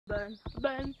burn,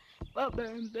 burn,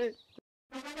 burn, burn.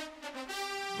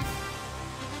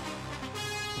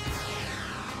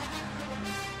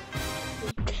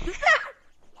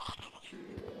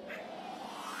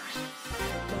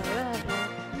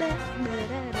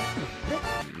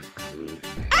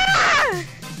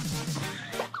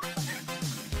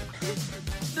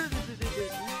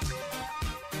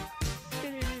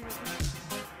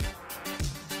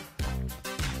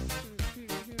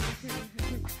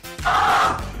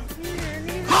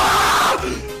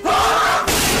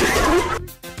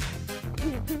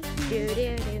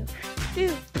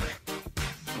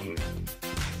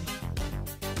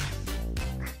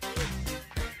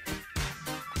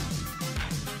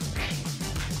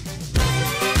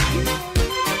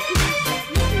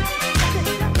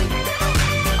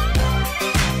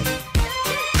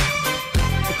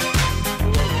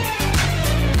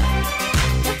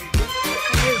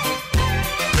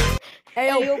 Hey,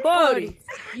 yo, buddy,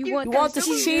 you want this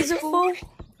cheese full?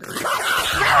 But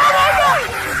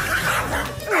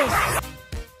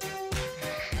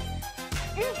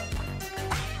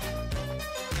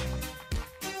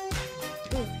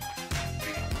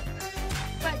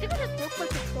I think I just broke my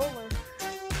controller.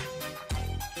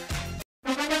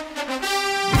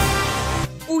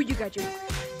 Oh, you got you.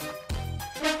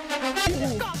 You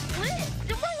just got split.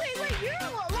 Wait, you're a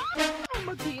lot. I'm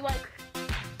gonna be like,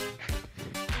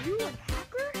 you a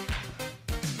hacker?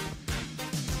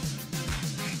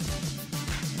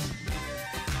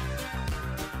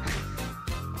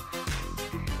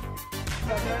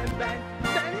 Bang, bang, bang.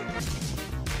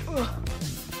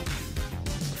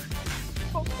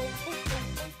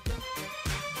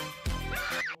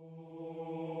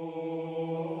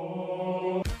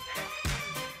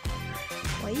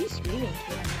 Why are you screaming,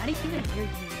 kid? I'm not even hear you.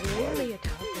 Literally a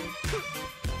topic.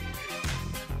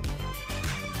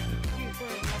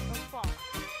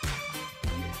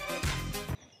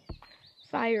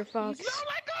 Firefox.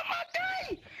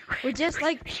 We're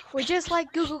just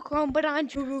like Google Chrome, but on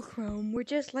Google Chrome. We're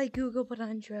just like Google, but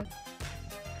on Drug.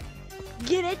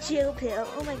 Get a chill pill.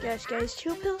 Oh my gosh, guys,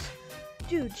 chill pills?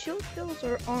 Dude, chill pills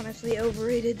are honestly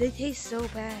overrated. They taste so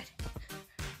bad.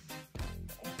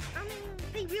 I mean,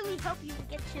 they really help you to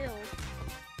get chilled.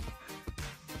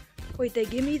 Wait, they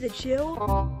give me the chill?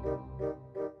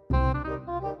 Ah!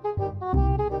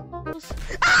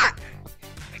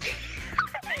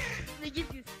 They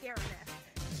give you scariness.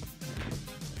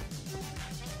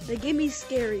 They give me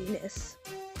scariness.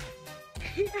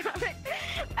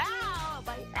 Ow!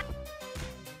 My...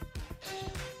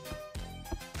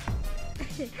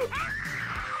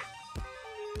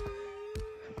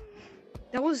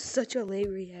 That was such a late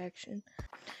reaction.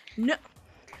 No.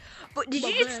 But did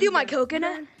you just steal my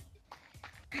coconut?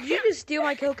 Did you just steal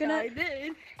my coconut? I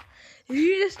did.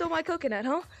 You just stole my coconut,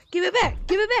 huh? Give it back.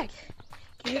 Give it back.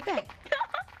 Give it back.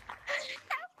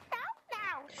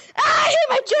 Ah, I hit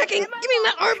my tracking. Give me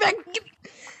my arm back.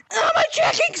 Oh, my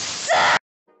tracking sucks.